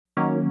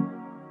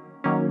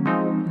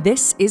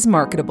This is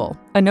Marketable,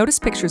 a Notice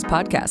Pictures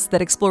podcast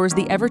that explores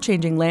the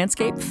ever-changing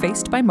landscape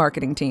faced by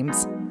marketing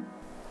teams.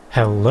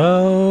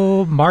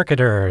 Hello,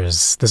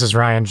 marketers. This is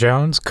Ryan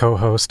Jones,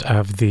 co-host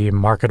of the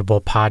Marketable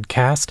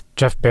podcast.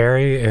 Jeff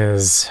Barry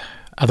is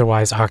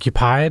otherwise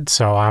occupied,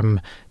 so I'm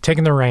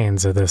taking the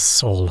reins of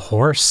this old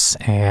horse,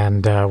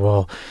 and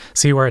we'll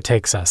see where it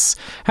takes us.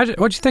 What'd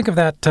you think of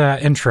that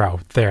intro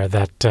there,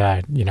 that,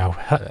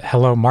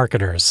 hello,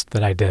 marketers,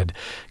 that I did?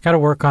 Got to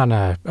work on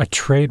a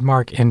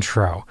trademark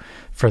intro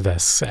for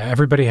this.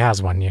 Everybody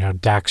has one.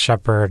 Dax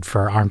Shepard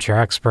for Armchair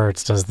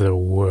Experts does the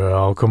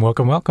welcome,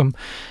 welcome, welcome.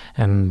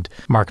 And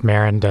Mark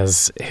Maron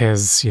does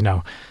his,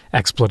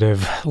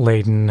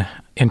 expletive-laden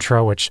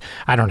intro, which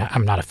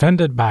I'm not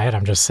offended by it.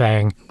 I'm just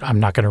saying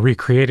I'm not going to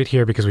recreate it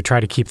here because we try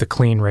to keep the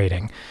clean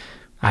rating.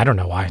 I don't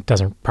know why. It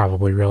doesn't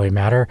probably really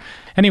matter.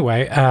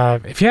 Anyway,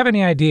 if you have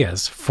any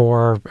ideas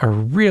for a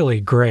really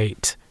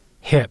great,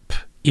 hip,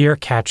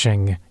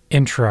 ear-catching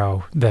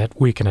intro that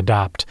we can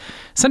adopt,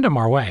 send them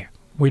our way.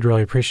 We'd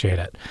really appreciate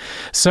it.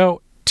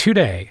 So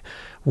today,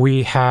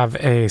 we have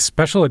a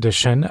special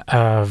edition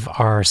of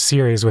our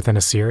series within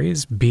a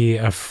series, Be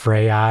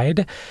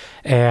Afraid,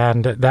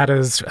 and that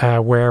is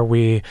where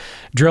we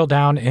drill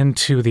down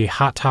into the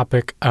hot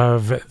topic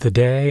of the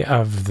day,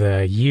 of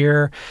the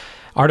year,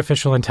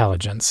 artificial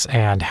intelligence,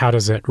 and how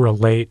does it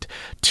relate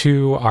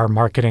to our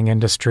marketing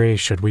industry?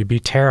 Should we be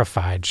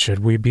terrified? Should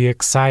we be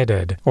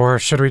excited? Or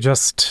should we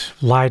just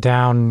lie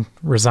down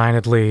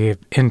resignedly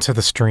into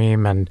the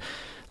stream and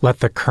let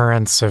the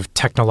currents of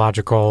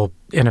technological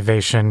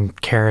innovation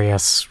carry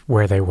us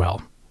where they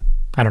will?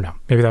 I don't know.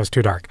 Maybe that was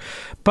too dark.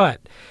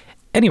 But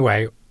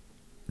anyway,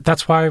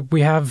 that's why we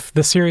have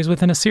the series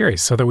within a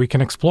series, so that we can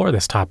explore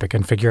this topic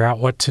and figure out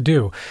what to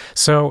do.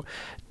 So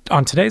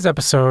on today's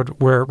episode,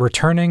 we're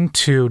returning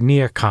to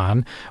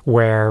Neocon,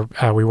 where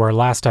we were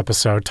last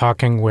episode,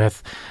 talking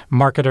with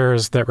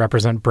marketers that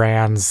represent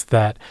brands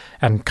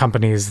and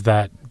companies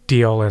that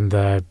deal in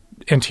the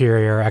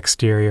interior,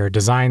 exterior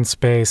design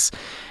space.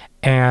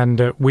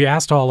 And we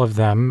asked all of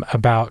them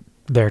about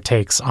their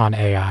takes on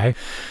AI.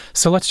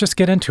 So let's just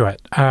get into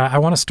it. I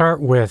want to start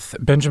with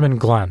Benjamin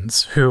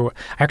Glens, who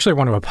I actually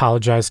want to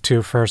apologize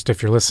to first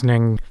if you're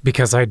listening,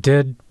 because I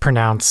did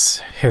pronounce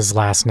his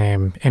last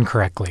name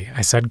incorrectly.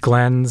 I said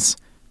Glens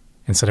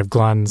instead of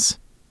Gluns.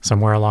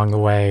 Somewhere along the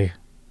way,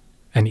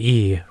 an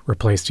E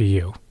replaced a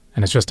U.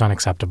 And it's just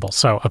unacceptable.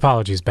 So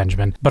apologies,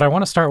 Benjamin. But I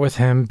want to start with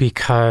him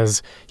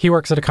because he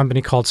works at a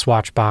company called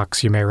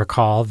Swatchbox, you may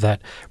recall,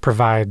 that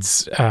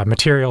provides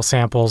material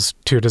samples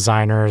to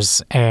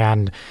designers.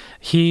 And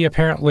he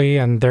apparently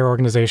and their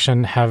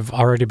organization have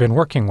already been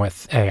working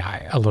with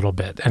AI a little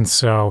bit. And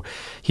so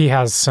he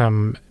has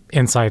some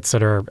insights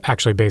that are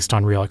actually based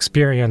on real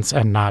experience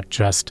and not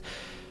just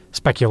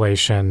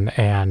speculation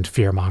and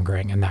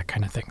fear-mongering and that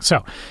kind of thing.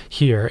 So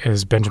here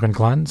is Benjamin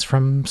Glens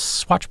from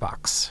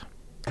Swatchbox.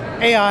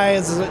 AI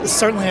is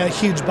certainly a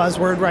huge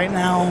buzzword right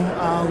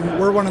now.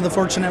 We're one of the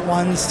fortunate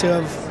ones to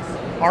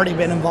have already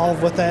been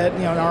involved with it,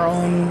 in our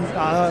own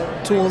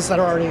tools that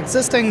are already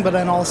existing, but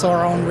then also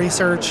our own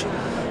research.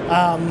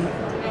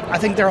 I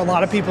think there are a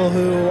lot of people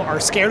who are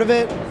scared of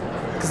it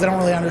because they don't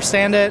really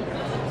understand it.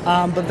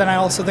 But then I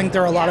also think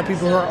there are a lot of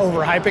people who are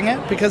overhyping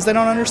it because they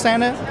don't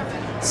understand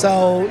it.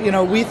 So,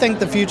 we think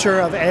the future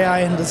of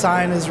AI in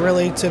design is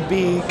really to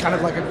be kind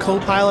of like a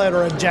co-pilot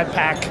or a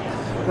jetpack,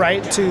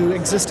 right, to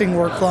existing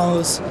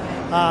workflows.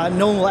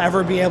 No one will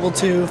ever be able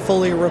to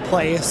fully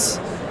replace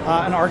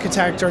an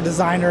architect or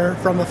designer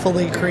from a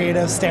fully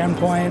creative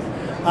standpoint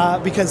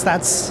because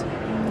that's,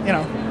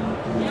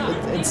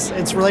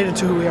 it's related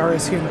to who we are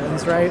as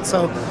humans, right?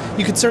 So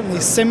you could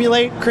certainly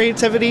simulate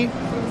creativity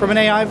from an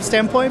AI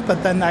standpoint,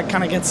 but then that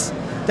kind of gets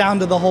down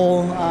to the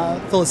whole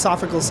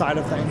philosophical side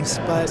of things.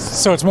 But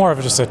so it's more of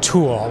just a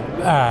tool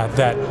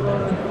that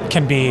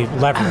can be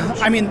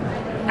leveraged.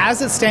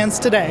 As it stands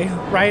today,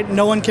 right,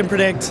 no one can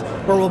predict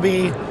where we'll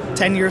be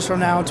 10 years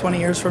from now, 20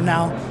 years from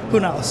now. Who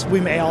knows?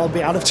 We may all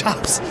be out of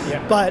jobs.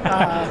 Yeah. But,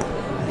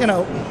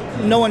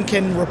 no one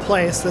can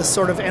replace this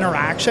sort of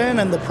interaction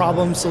and the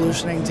problem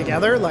solutioning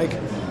together. Like,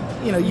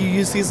 you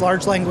use these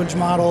large language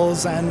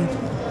models and,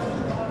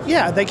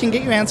 yeah, they can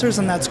get you answers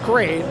and that's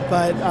great,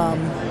 but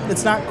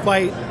it's not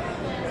quite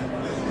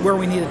where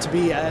we need it to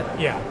be yet.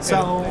 Yeah.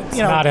 So,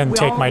 not in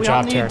take my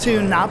job territory. We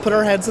all need to not put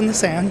our heads in the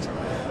sand.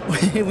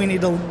 We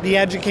need to be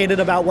educated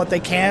about what they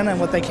can and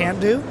what they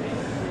can't do,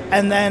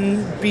 and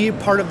then be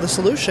part of the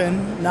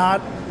solution, not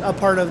a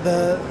part of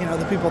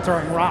the people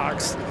throwing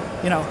rocks.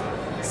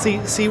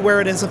 See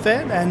where it is a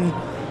fit, and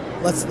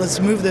let's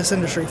move this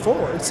industry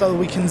forward so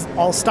we can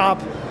all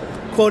stop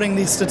quoting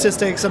these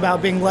statistics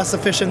about being less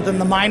efficient than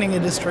the mining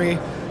industry.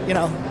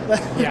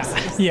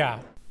 Yeah.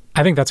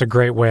 I think that's a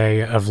great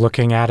way of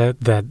looking at it,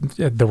 that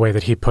the way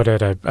that he put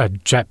it, a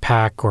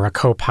jetpack or a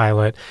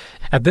co-pilot.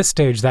 At this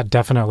stage, that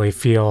definitely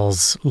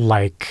feels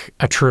like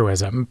a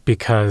truism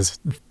because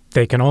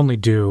they can only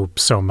do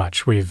so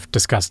much. We've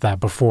discussed that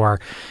before.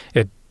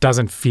 It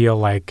doesn't feel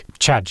like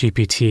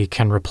ChatGPT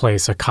can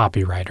replace a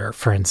copywriter,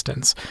 for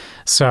instance.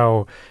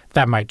 So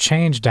that might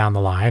change down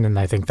the line, and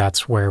I think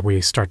that's where we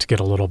start to get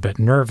a little bit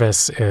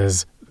nervous,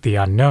 is the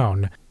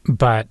unknown.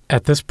 But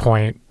at this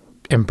point,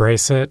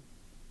 embrace it,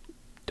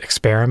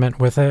 experiment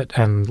with it,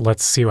 and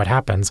let's see what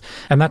happens.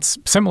 And that's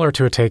similar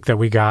to a take that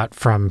we got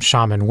from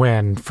Shaman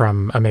Wynn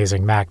from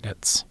Amazing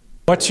Magnets.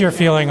 What's your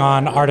feeling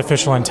on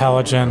artificial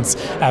intelligence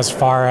as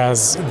far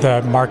as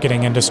the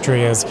marketing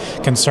industry is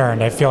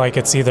concerned? I feel like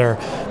it's either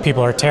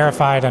people are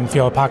terrified and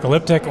feel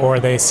apocalyptic, or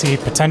they see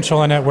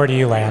potential in it. Where do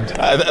you land?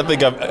 I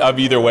think I'm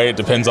either way. It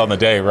depends on the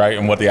day, right,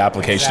 and what the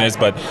application is.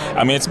 But,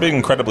 I mean, it's been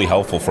incredibly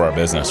helpful for our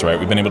business, right?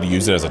 We've been able to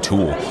use it as a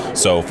tool.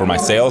 So for my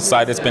sales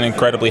side, it's been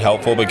incredibly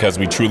helpful because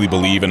we truly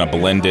believe in a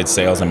blended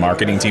sales and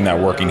marketing team that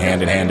are working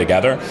hand in hand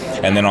together.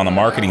 And then on the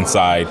marketing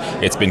side,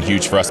 it's been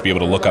huge for us to be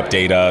able to look up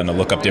data and to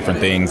look up different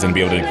things and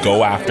be able to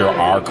go after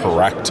our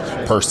correct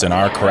person,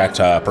 our correct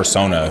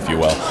persona, if you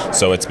will.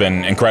 So it's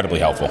been incredibly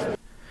helpful.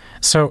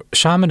 So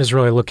Shaman is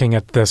really looking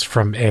at this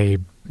from a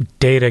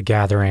data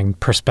gathering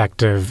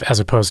perspective,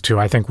 as opposed to,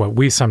 I think, what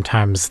we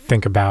sometimes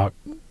think about,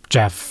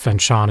 Jeff and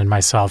Sean and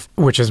myself,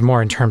 which is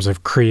more in terms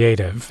of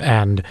creative.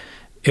 And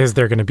is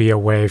there going to be a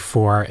way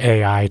for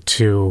AI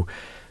to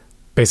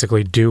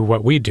basically do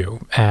what we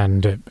do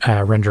and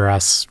render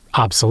us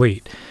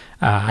obsolete?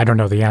 I don't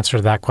know the answer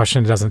to that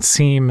question. It doesn't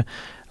seem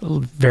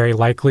very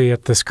likely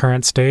at this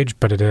current stage,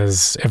 but it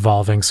is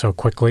evolving so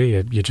quickly,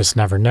 you just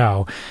never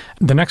know.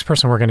 The next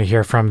person we're going to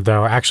hear from,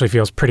 though, actually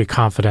feels pretty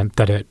confident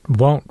that it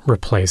won't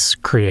replace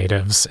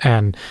creatives,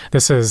 and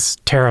this is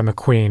Tara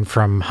McQueen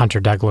from Hunter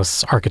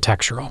Douglas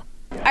Architectural.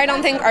 I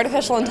don't think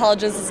artificial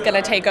intelligence is going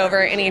to take over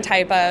any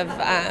type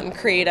of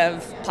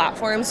creative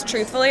platforms,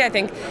 truthfully. I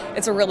think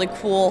it's a really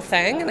cool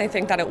thing, and I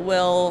think that it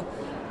will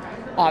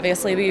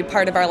obviously be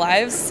part of our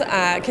lives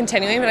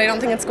continuing, but I don't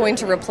think it's going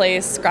to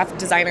replace graphic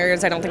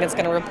designers. I don't think it's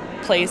going to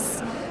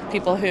replace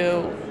people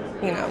who,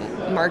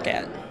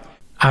 market.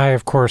 I,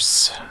 of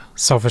course,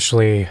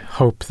 selfishly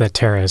hope that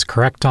Tara is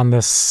correct on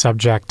this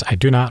subject. I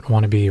do not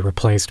want to be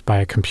replaced by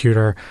a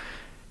computer.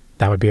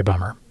 That would be a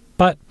bummer.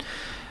 But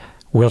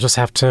we'll just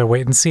have to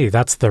wait and see.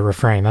 That's the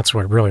refrain. That's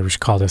what really we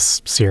should call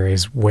this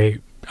series.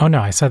 Wait. Oh, no,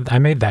 I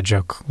made that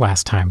joke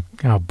last time.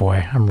 Oh,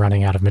 boy, I'm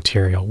running out of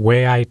material.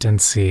 Wait and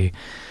see.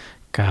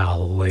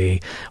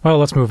 Golly. Well,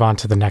 let's move on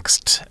to the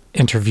next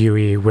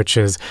interviewee, which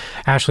is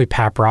Ashley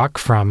Paprock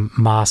from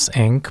Moss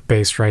Inc.,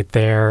 based right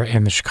there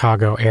in the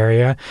Chicago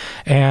area.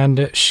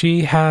 And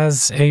she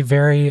has a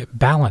very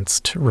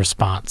balanced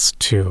response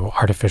to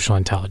artificial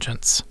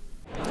intelligence.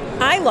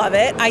 I love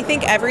it. I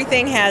think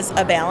everything has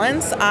a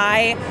balance.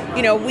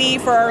 We,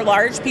 for our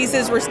large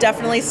pieces, we're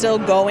definitely still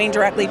going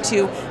directly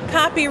to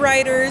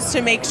copywriters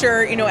to make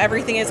sure,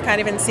 everything is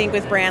kind of in sync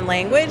with brand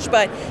language.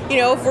 But,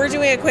 if we're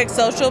doing a quick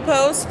social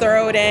post,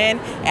 throw it in,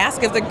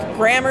 ask if the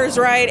grammar's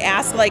right,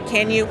 ask how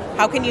can you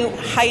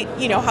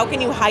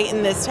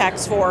heighten this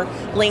text for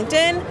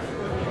LinkedIn?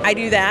 I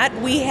do that.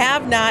 We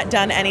have not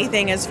done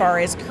anything as far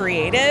as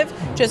creative,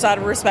 just out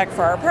of respect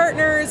for our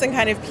partners and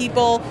kind of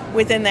people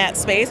within that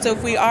space. So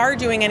if we are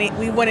doing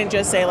we wouldn't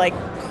just say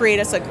create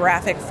us a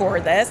graphic for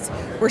this.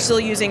 We're still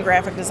using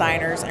graphic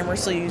designers and we're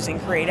still using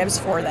creatives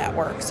for that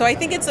work. So I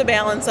think it's a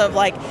balance of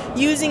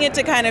using it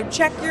to kind of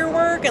check your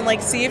work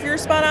and see if you're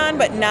spot on,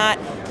 but not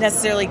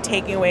necessarily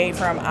taking away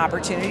from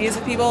opportunities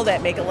of people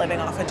that make a living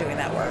off of doing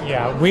that work.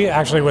 Yeah, we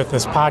actually, with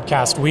this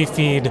podcast, we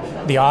feed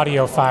the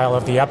audio file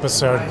of the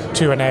episode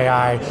to an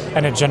AI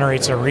and it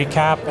generates a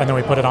recap, and then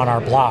we put it on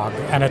our blog.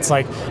 And it's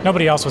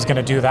nobody else was going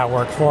to do that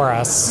work for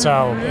us,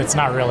 so it's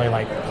not really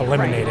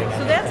eliminating anything.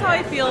 So that's how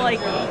I feel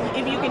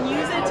if you can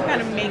use it to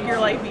kind of make your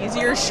life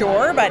easier,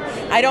 sure, but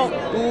I don't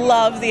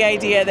love the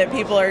idea that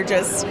people are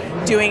just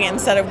doing it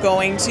instead of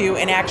going to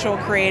an actual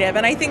creative.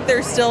 And I think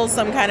there's still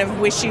some kind of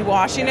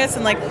wishy-washiness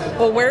and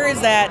where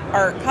is that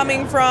art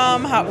coming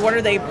from? What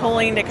are they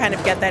pulling to kind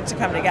of get that to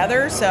come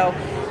together? So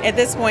at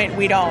this point,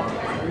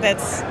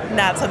 that's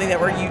not something that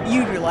we're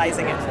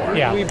utilizing it for.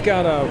 Yeah. We've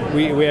got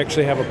we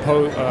actually have a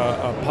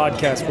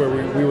podcast where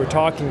we were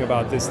talking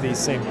about these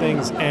same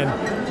things, and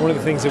one of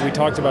the things that we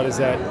talked about is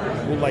that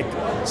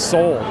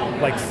soul,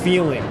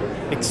 feeling,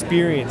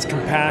 experience,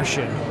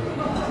 compassion.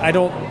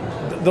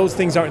 Those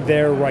things aren't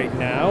there right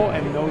now,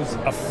 and those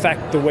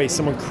affect the way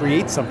someone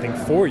creates something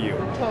for you.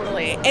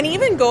 Totally. And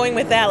even going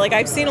with that,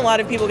 I've seen a lot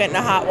of people get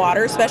into hot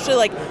water,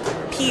 especially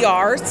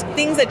PRs,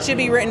 things that should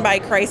be written by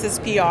crisis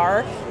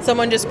PR,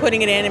 someone just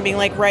putting it in and being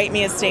write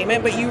me a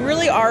statement, but you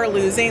really are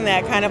losing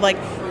that kind of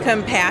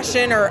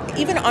compassion or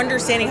even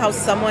understanding how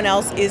someone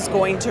else is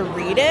going to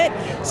read it.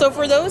 So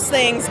for those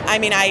things,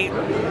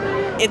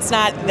 it's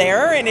not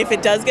there, and if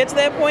it does get to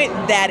that point,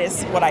 that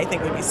is what I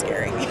think would be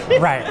scary.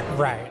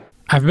 Right.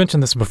 I've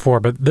mentioned this before,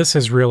 but this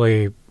is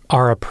really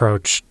our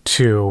approach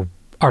to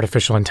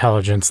artificial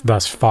intelligence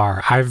thus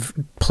far. I've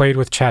played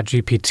with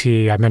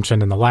ChatGPT. I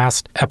mentioned in the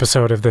last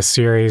episode of this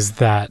series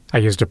that I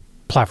used a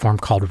platform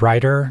called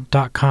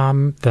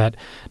writer.com that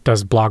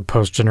does blog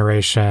post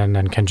generation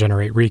and can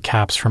generate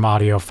recaps from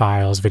audio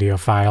files, video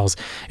files.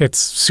 It's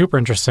super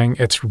interesting.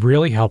 It's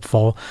really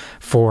helpful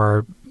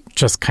for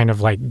just kind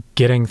of like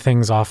getting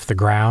things off the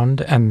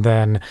ground and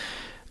then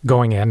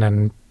going in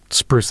and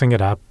sprucing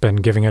it up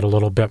and giving it a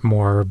little bit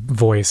more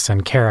voice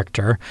and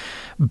character.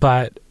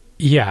 But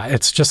yeah,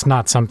 it's just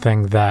not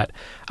something that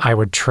I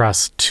would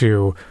trust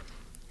to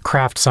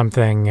craft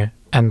something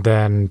and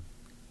then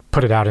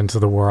put it out into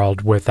the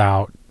world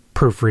without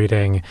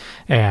proofreading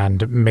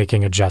and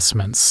making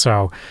adjustments.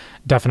 So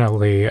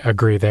definitely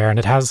agree there. And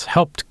it has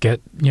helped get,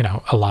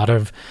 a lot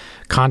of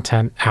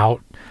content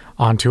out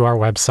onto our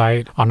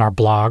website, on our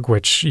blog,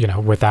 which,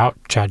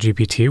 without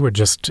ChatGPT would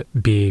just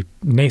be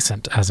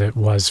nascent as it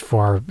was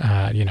for,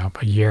 a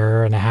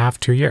year and a half,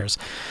 2 years.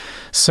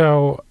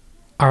 So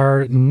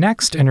our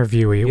next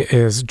interviewee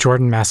is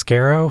Jordan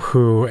Mascaro,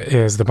 who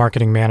is the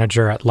marketing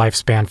manager at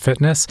Lifespan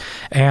Fitness.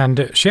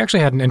 And she actually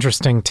had an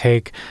interesting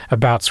take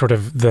about sort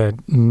of the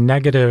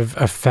negative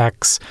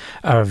effects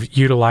of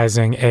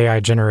utilizing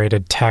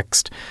AI-generated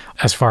text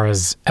as far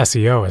as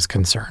SEO is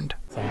concerned.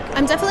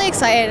 I'm definitely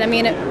excited. I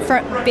mean,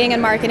 for being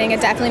in marketing, it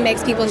definitely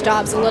makes people's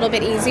jobs a little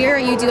bit easier.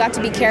 You do have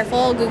to be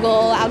careful.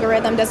 Google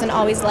algorithm doesn't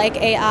always like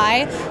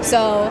AI.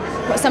 So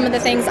some of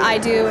the things I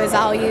do is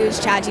I'll use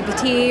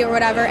ChatGPT or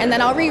whatever, and then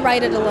I'll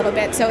rewrite it a little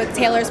bit so it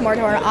tailors more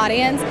to our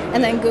audience,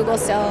 and then Google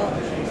still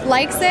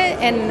likes it,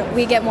 and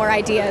we get more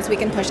ideas. We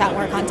can push out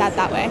more content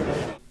that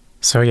way.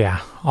 So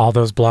yeah, all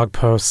those blog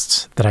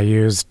posts that I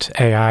used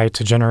AI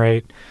to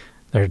generate,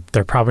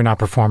 they're probably not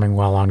performing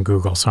well on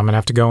Google. So I'm going to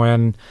have to go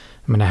in.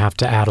 I'm going to have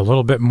to add a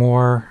little bit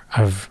more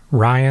of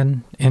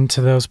Ryan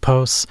into those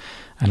posts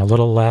and a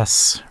little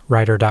less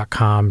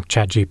writer.com,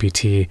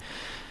 ChatGPT.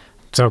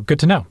 So good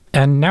to know.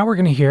 And now we're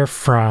going to hear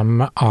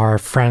from our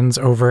friends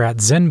over at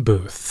Zen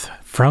Booth,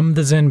 from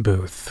the Zen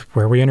Booth,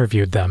 where we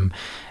interviewed them.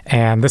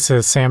 And this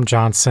is Sam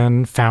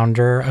Johnson,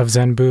 founder of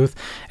Zen Booth,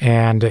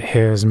 and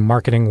his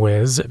marketing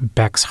whiz,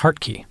 Bex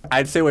Hartke.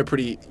 I'd say we're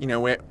pretty,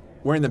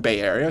 we're in the Bay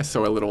Area,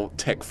 so we're a little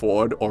tech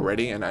forward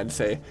already, and I'd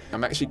say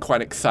I'm actually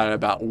quite excited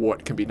about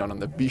what can be done on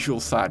the visual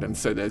side. And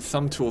so there's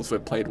some tools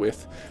we've played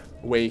with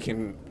where you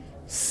can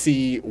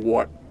see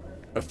what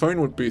a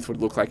phone booth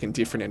would look like in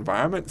different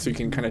environments, so you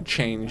can kind of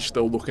change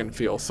the look and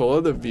feel. So all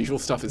of the visual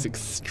stuff is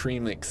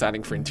extremely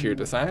exciting for interior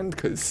design,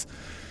 because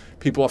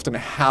people often,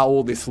 how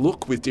will this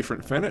look with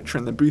different furniture?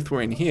 And the booth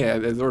we're in here,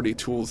 there's already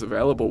tools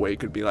available where you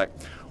could be like,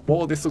 what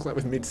will this look like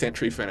with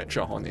mid-century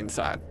furniture on the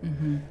inside?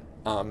 Mm-hmm.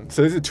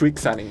 So those are two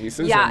exciting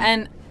uses. Yeah,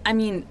 and I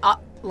mean,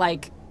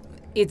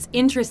 it's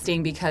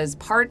interesting because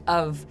part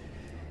of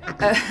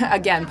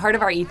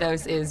our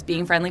ethos is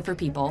being friendly for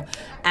people.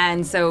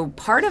 And so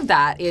part of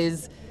that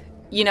is,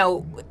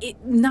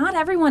 not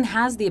everyone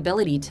has the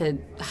ability to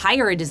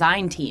hire a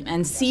design team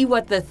and see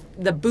what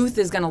the booth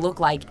is going to look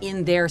like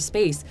in their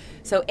space.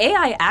 So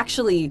AI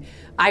actually,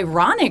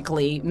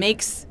 ironically,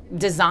 makes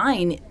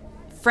design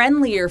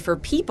friendlier for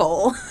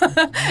people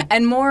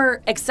and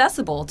more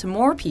accessible to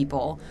more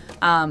people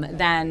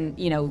than,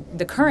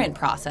 the current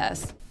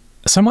process.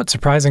 Somewhat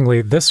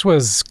surprisingly, this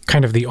was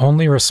kind of the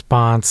only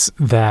response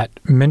that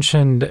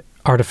mentioned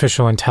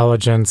artificial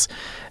intelligence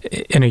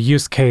in a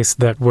use case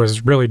that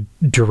was really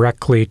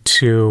directly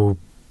to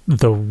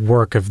the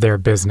work of their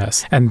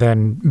business. And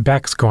then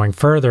Bex going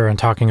further and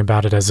talking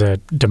about it as a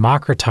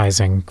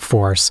democratizing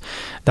force,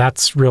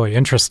 that's really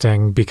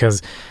interesting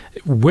because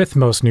with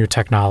most new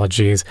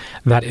technologies,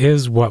 that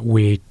is what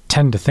we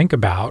tend to think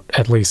about,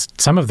 at least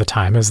some of the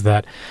time, is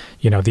that,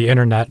 the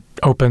internet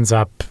opens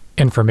up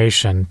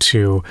information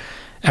to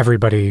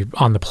everybody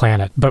on the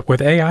planet. But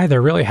with AI,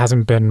 there really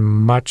hasn't been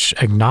much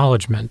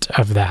acknowledgement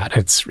of that.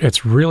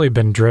 It's really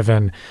been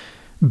driven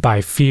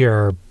by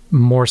fear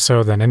more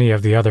so than any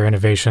of the other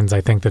innovations I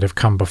think that have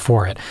come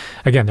before it.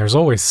 Again, there's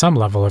always some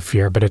level of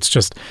fear, but it's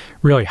just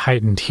really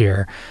heightened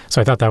here.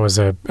 So I thought that was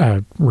a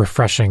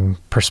refreshing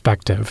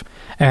perspective.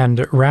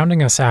 And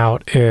rounding us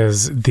out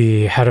is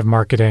the head of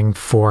marketing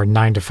for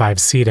 9 to 5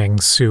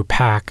 Seating, Sue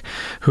Pack,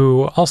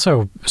 who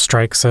also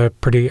strikes a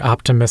pretty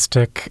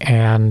optimistic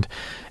and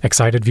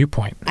excited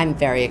viewpoint. I'm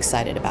very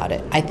excited about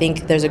it. I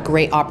think there's a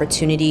great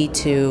opportunity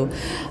to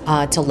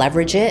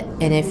leverage it,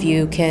 and if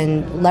you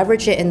can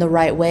leverage it in the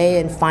right way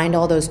and find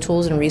all those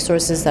tools and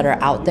resources that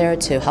are out there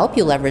to help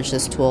you leverage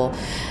this tool,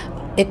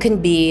 it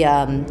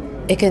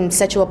can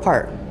set you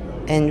apart.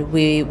 And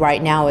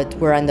right now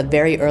we're in the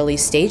very early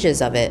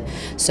stages of it.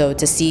 So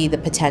to see the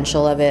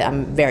potential of it,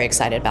 I'm very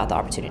excited about the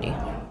opportunity.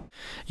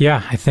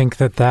 Yeah, I think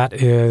that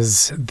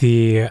is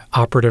the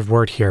operative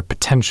word here,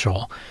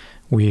 potential.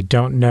 We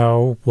don't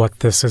know what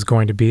this is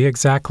going to be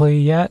exactly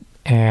yet,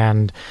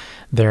 and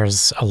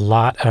there's a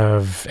lot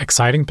of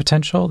exciting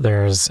potential.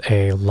 There's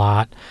a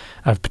lot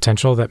of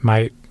potential that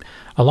might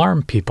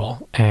alarm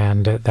people,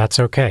 and that's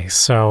okay.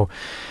 So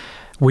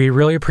we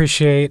really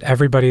appreciate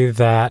everybody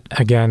that,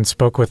 again,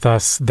 spoke with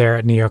us there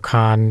at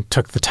Neocon,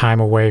 took the time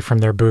away from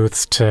their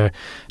booths to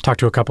talk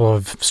to a couple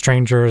of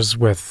strangers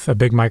with a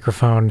big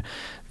microphone.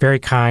 very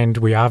kind.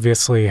 We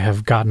obviously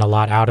have gotten a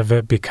lot out of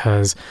it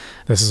because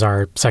this is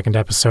our second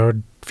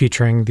episode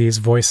featuring these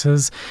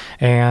voices.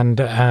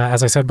 And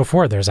as I said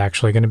before, there's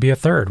actually going to be a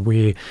third.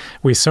 We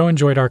so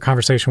enjoyed our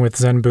conversation with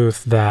Zen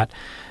Booth that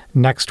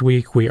next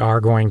week we are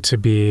going to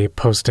be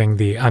posting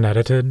the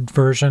unedited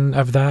version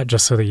of that,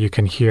 just so that you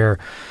can hear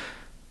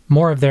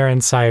more of their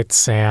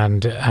insights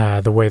and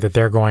the way that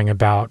they're going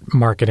about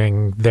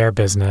marketing their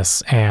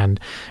business. And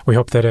we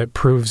hope that it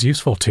proves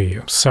useful to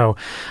you. So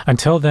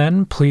until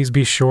then, please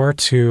be sure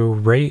to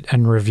rate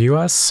and review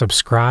us,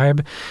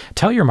 subscribe,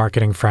 tell your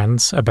marketing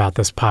friends about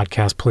this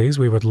podcast, please.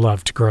 We would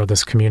love to grow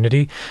this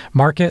community.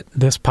 Market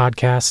this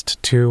podcast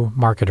to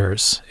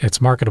marketers. It's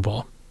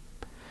marketable.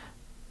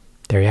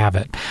 There you have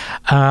it.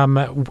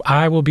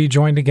 I will be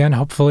joined again,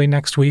 hopefully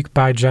next week,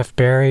 by Jeff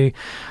Barry.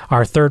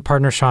 Our third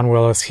partner, Sean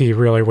Willis, he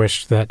really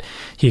wished that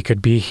he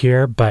could be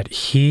here, but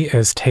he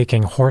is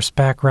taking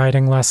horseback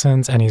riding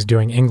lessons and he's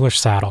doing English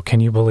saddle.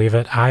 Can you believe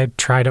it? I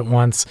tried it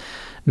once.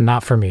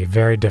 Not for me.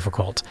 Very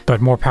difficult. But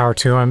more power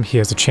to him. He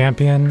is a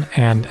champion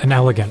and an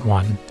elegant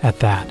one at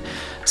that.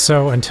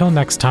 So until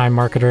next time,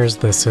 marketers,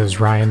 this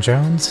is Ryan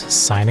Jones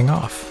signing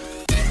off.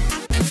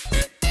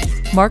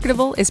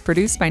 Marketable is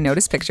produced by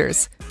Notice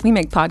Pictures. We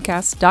make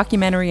podcasts,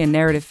 documentary, and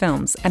narrative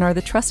films, and are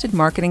the trusted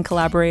marketing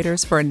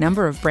collaborators for a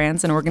number of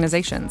brands and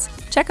organizations.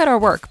 Check out our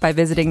work by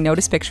visiting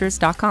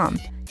noticepictures.com.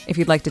 If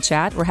you'd like to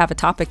chat or have a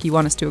topic you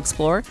want us to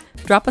explore,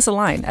 drop us a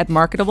line at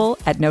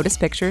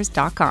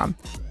marketable@noticepictures.com.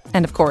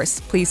 And of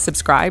course, please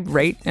subscribe,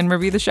 rate, and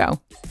review the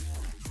show.